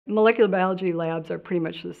molecular biology labs are pretty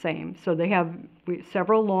much the same. So they have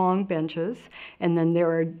several long benches, and then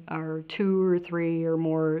there are 2 or 3 or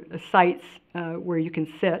more sites where you can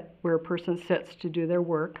sit, where a person sits to do their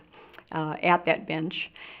work at that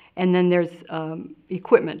bench. And then there's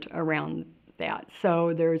equipment around that.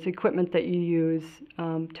 So there's equipment that you use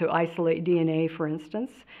to isolate DNA, for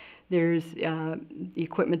instance. There's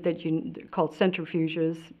equipment that called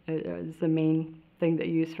centrifuges is the main thing that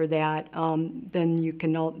you use for that. Then you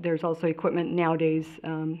can there's also equipment nowadays,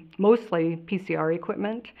 mostly PCR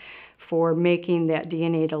equipment, for making that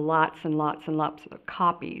DNA to lots and lots and lots of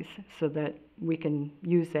copies so that we can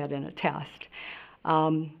use that in a test.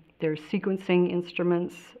 There's sequencing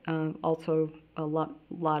instruments, also a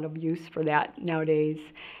lot of use for that nowadays.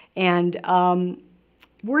 And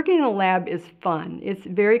working in a lab is fun. It's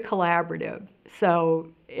very collaborative. So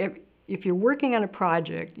if you're working on a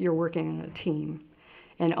project, you're working on a team.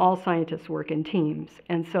 And all scientists work in teams.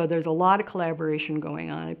 And so there's a lot of collaboration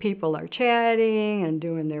going on. And people are chatting and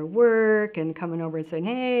doing their work and coming over and saying,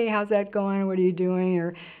 hey, how's that going? What are you doing?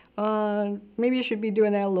 Or maybe you should be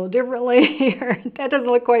doing that a little differently, or that doesn't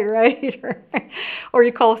look quite right, or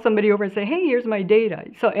you call somebody over and say, hey, here's my data.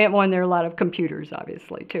 So, and there are a lot of computers,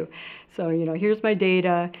 obviously, too. So, here's my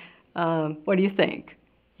data. What do you think?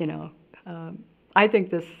 I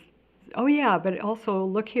think this. Oh yeah, but also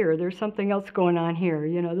look here. There's something else going on here.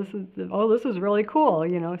 This is really cool.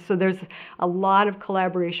 So there's a lot of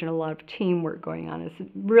collaboration, a lot of teamwork going on. It's a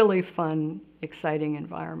really fun, exciting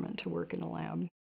environment to work in a lab.